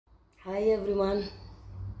Hi everyone,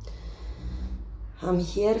 I'm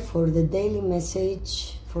here for the daily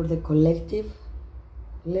message for the collective.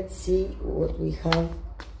 Let's see what we have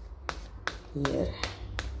here.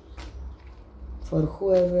 For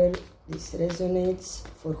whoever this resonates,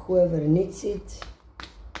 for whoever needs it,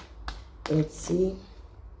 let's see.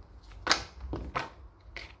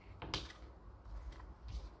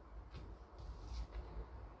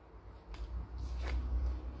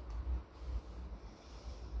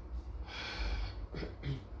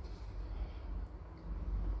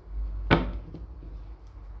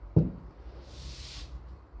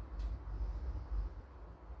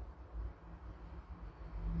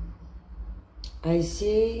 I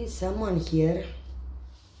see someone here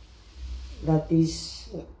that is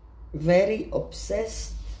very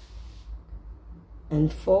obsessed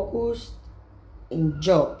and focused in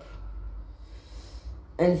job.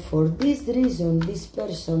 And for this reason, this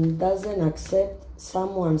person doesn't accept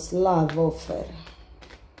someone's love offer.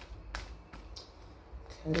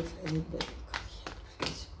 Clarify a little bit.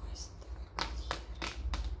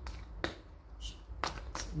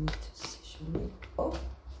 Oh.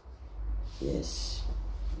 Yes.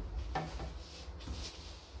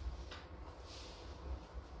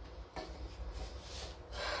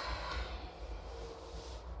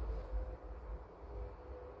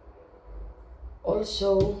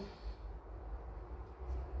 Also,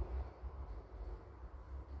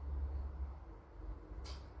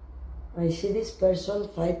 I see this person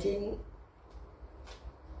fighting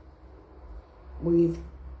with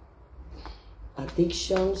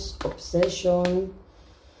addictions, obsession.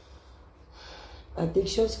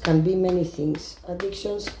 Addictions can be many things.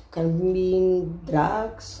 Addictions can mean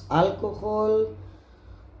drugs, alcohol,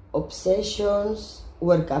 obsessions,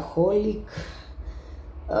 workaholic,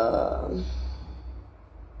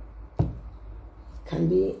 can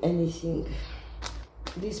be anything.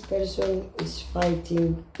 This person is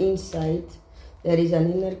fighting inside. There is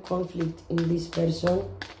an inner conflict in this person.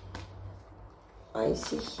 I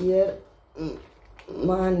see here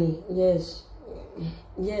money, yes.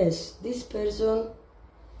 Yes, this person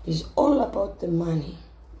is all about the money.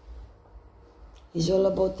 It's all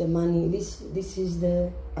about the money. This is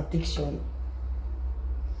the addiction.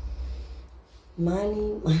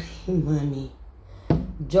 Money, money, money.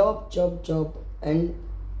 Job, job, job. And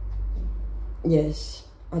yes,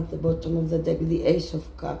 at the bottom of the deck, the Ace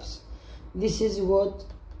of Cups. This is what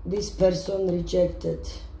this person rejected.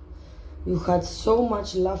 You had so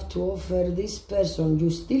much love to offer this person. You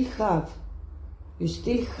still have.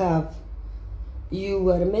 You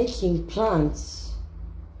were making plans,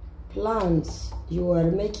 you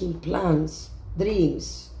are making plans,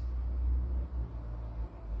 dreams.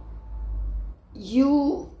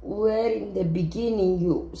 You were in the beginning,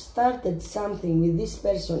 you started something with this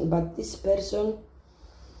person, but this person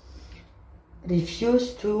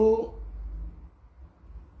refused to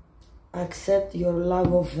accept your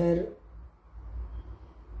love offer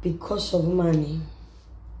because of money.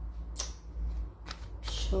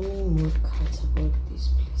 Show me more cards about this,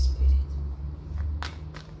 please, Spirit.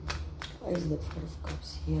 Why is the Four of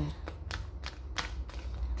Cups here?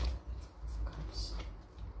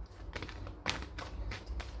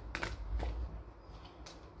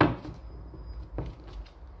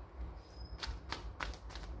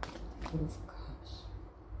 Four of Cups.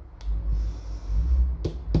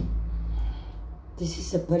 This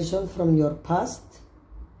is a person from your past.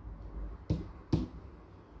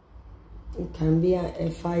 It can be a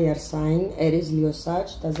fire sign, Aries, Leo, Sag,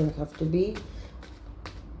 doesn't have to be.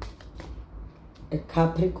 A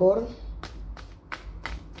Capricorn.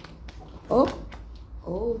 Oh.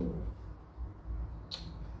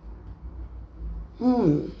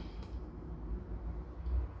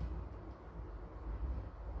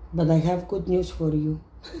 But I have good news for you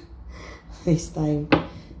this time.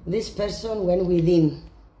 This person went within.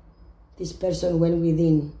 This person went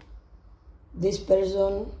within. This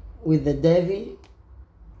person with the devil,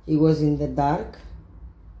 he was in the dark.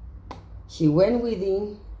 He went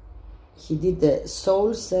within. He did the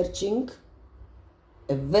soul searching,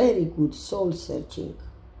 a very good soul searching.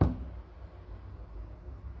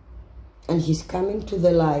 And he's coming to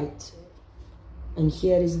the light. And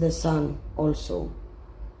here is the sun also,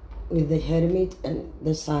 with the Hermit and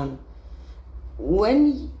the sun.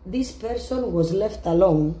 When this person was left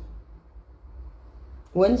alone,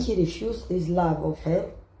 when he refused this love of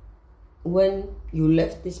her, when you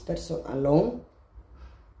left this person alone,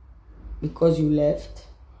 because you left,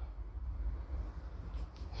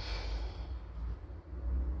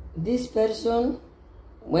 this person,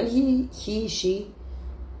 when she,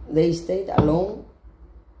 they stayed alone,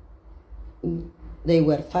 they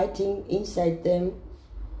were fighting inside them,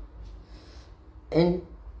 and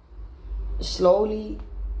slowly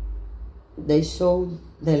they saw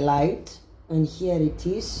the light, and here it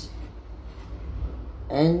is,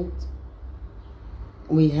 and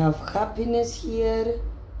we have happiness here,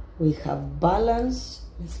 we have balance.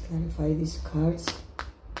 Let's clarify these cards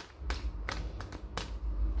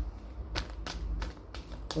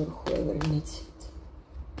for whoever needs it.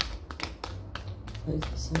 Why is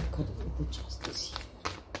the sun card with the justice here?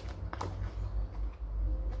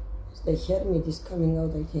 The hermit is coming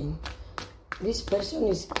out again. This person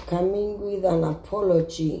is coming with an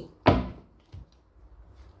apology.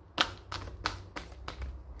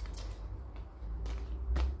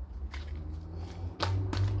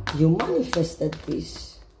 You manifested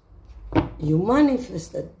this. You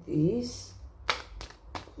manifested this.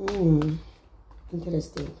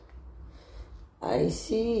 Interesting. I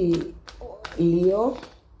see Leo,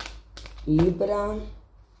 Libra,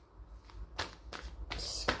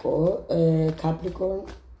 Capricorn,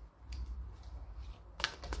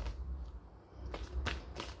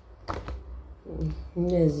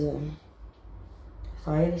 yes,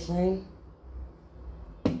 fire sign.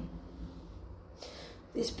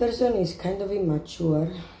 This person is kind of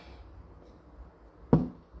immature.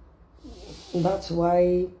 That's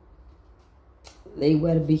why they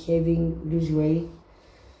were behaving this way.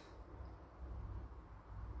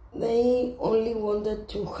 They only wanted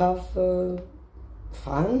to have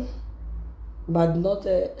fun, but not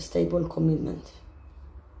a stable commitment.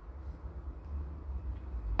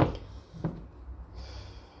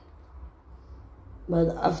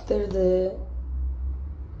 But after the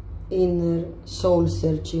inner soul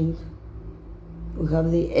searching, we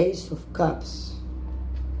have the Ace of Cups.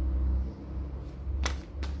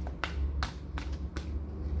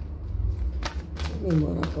 Tell me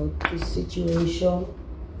more about this situation.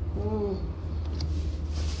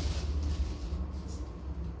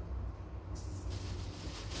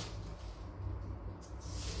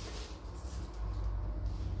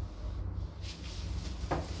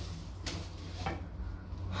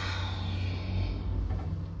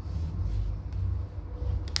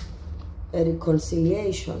 A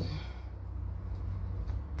reconciliation.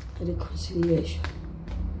 A reconciliation.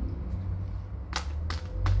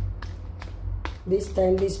 This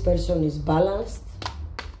time this person is balanced.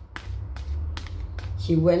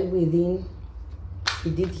 He went within. He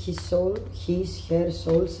did his her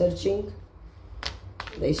soul searching.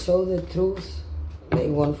 They saw the truth. They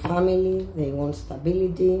want family. They want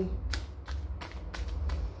stability.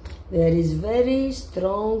 There is very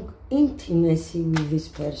strong intimacy with this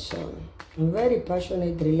person. A very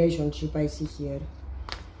passionate relationship I see here.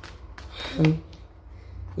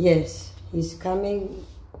 Yes, he's coming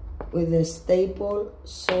with a stable,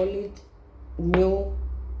 solid, new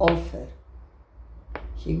offer.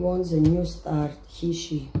 He wants a new start,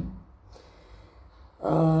 she.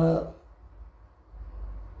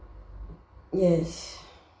 Yes.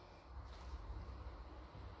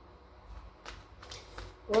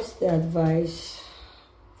 What's the advice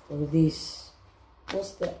for this?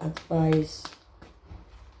 What's the advice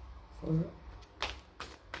for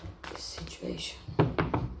this situation?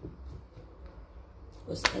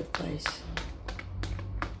 What's the advice?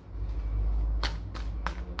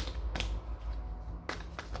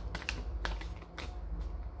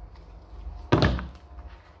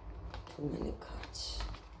 Too many cards.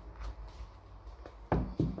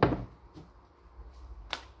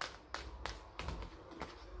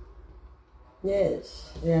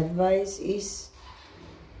 Yes, the advice is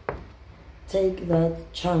take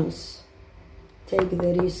that chance, take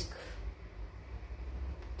the risk,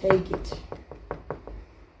 take it.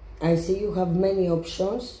 I see you have many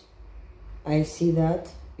options. I see that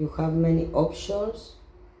you have many options.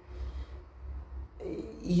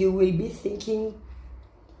 You will be thinking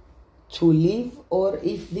to leave, or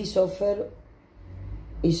if this offer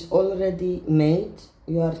is already made,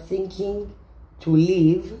 you are thinking to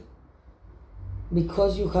leave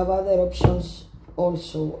because you have other options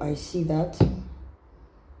also. I see that.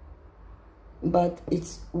 But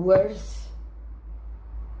it's worth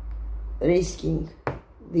risking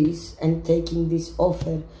this and taking this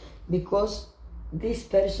offer, because this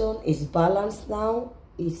person is balanced now,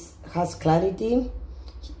 has clarity,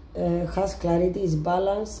 is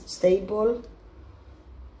balanced, stable,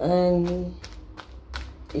 and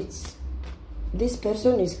this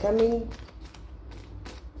person is coming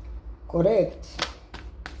correct.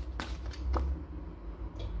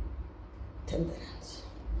 Temperance.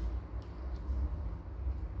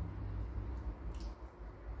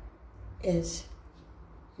 Yes,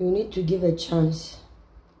 you need to give a chance.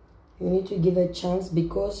 You need to give a chance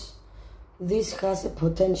because this has a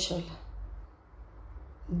potential.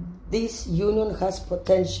 this union has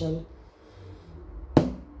potential,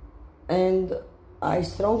 and I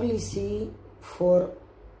strongly see for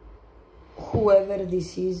whoever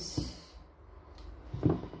this is,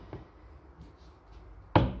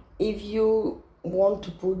 if you want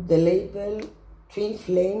to put the label twin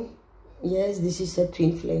flame, yes, this is a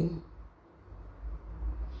twin flame.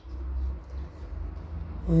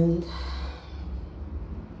 And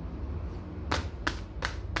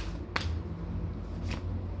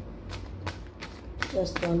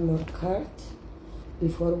just one more card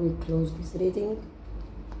before we close this reading.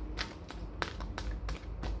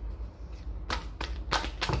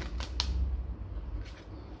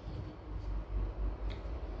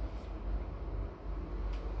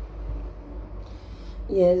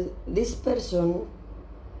 Yes, this person,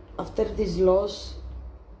 after this loss,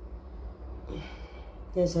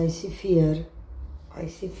 yes, I see fear. I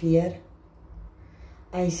see fear.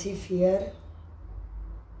 I see fear.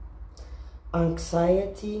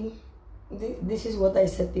 Anxiety. This is what I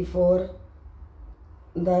said before,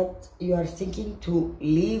 that you are thinking to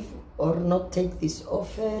leave or not take this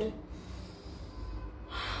offer.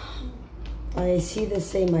 I see the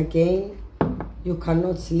same again. You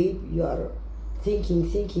cannot sleep. You are thinking,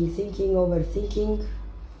 overthinking.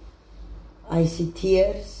 I see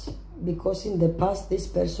tears, because in the past this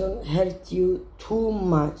person hurt you too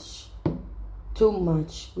much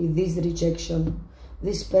with this rejection.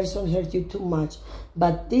 This person hurt you too much,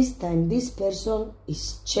 but this time this person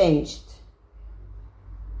is changed.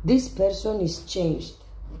 This person is changed,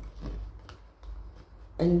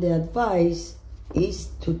 and the advice is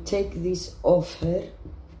to take this offer,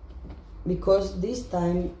 because this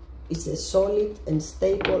time it's a solid and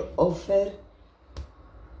stable offer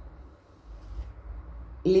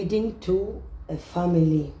leading to a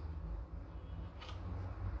family.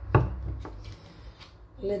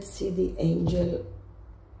 Let's see the angel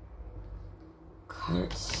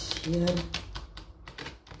cards here.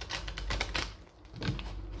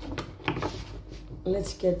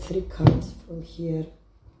 Let's get 3 cards from here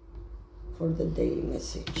for the daily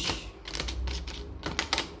message.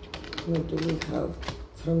 What do we have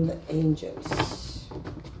from the angels?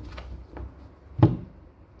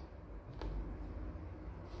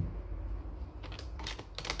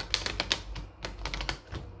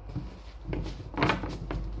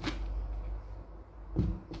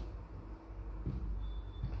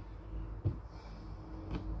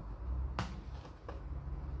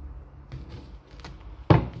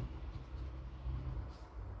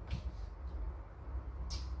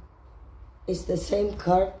 It's the same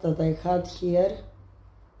card that I had here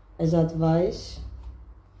as advice.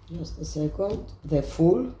 Just a second. The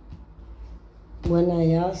Fool. When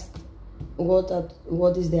I asked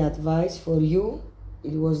what is the advice for you,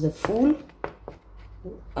 it was the Fool.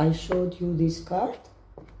 I showed you this card,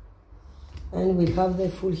 and we have the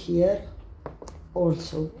Fool here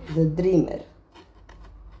also, the Dreamer.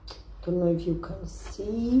 Don't know if you can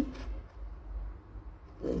see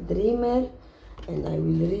the Dreamer, and I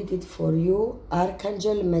will read it for you.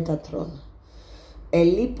 Archangel Metatron. A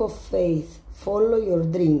leap of faith. Follow your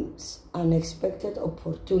dreams. Unexpected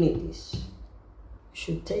opportunities. You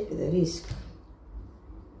should take the risk.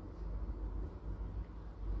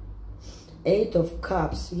 8 of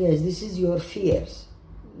Cups. Yes, this is your fears.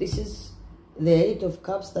 This is the 8 of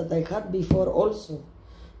Cups that I had before also.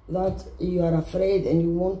 That you are afraid and you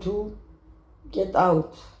want to get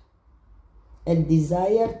out. A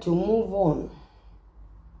desire to move on.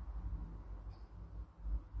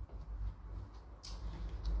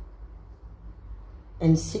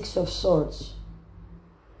 And 6 of Swords.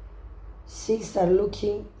 Things are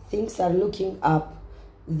looking up.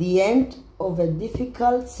 The end of a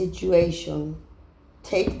difficult situation.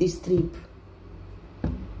 Take this trip.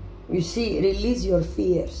 You see, release your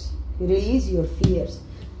fears. Release your fears.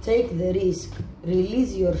 Take the risk.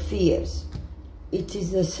 Release your fears. It is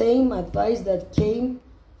the same advice that came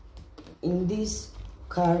in these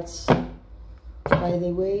cards. By the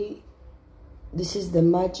way, this is the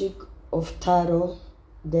Magic of Tarot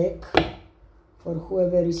deck. For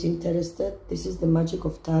whoever is interested, this is the Magic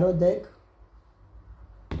of Tarot deck.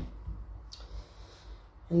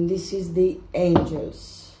 And this is the Angel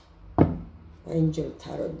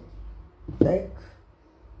Tarot deck.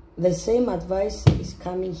 The same advice is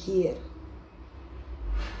coming here.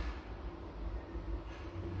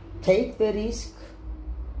 Take the risk.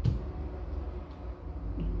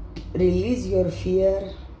 Release your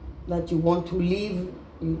fear that you want to leave,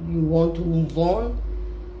 you want to move on,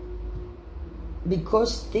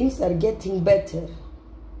 because things are getting better.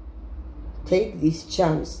 Take this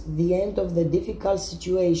chance, the end of the difficult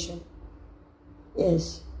situation.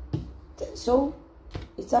 Yes. So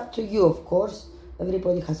It's up to you, of course.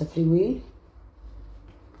 Everybody has a free will.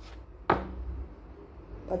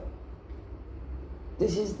 But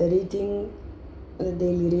this is the reading, the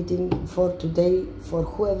daily reading for today, for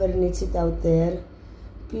whoever needs it out there.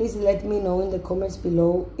 Please let me know in the comments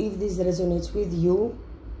below if this resonates with you.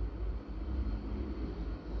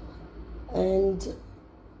 And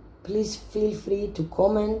please feel free to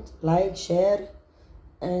comment, like, share,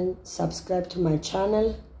 and subscribe to my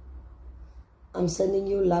channel. I'm sending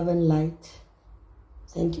you love and light.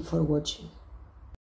 Thank you for watching.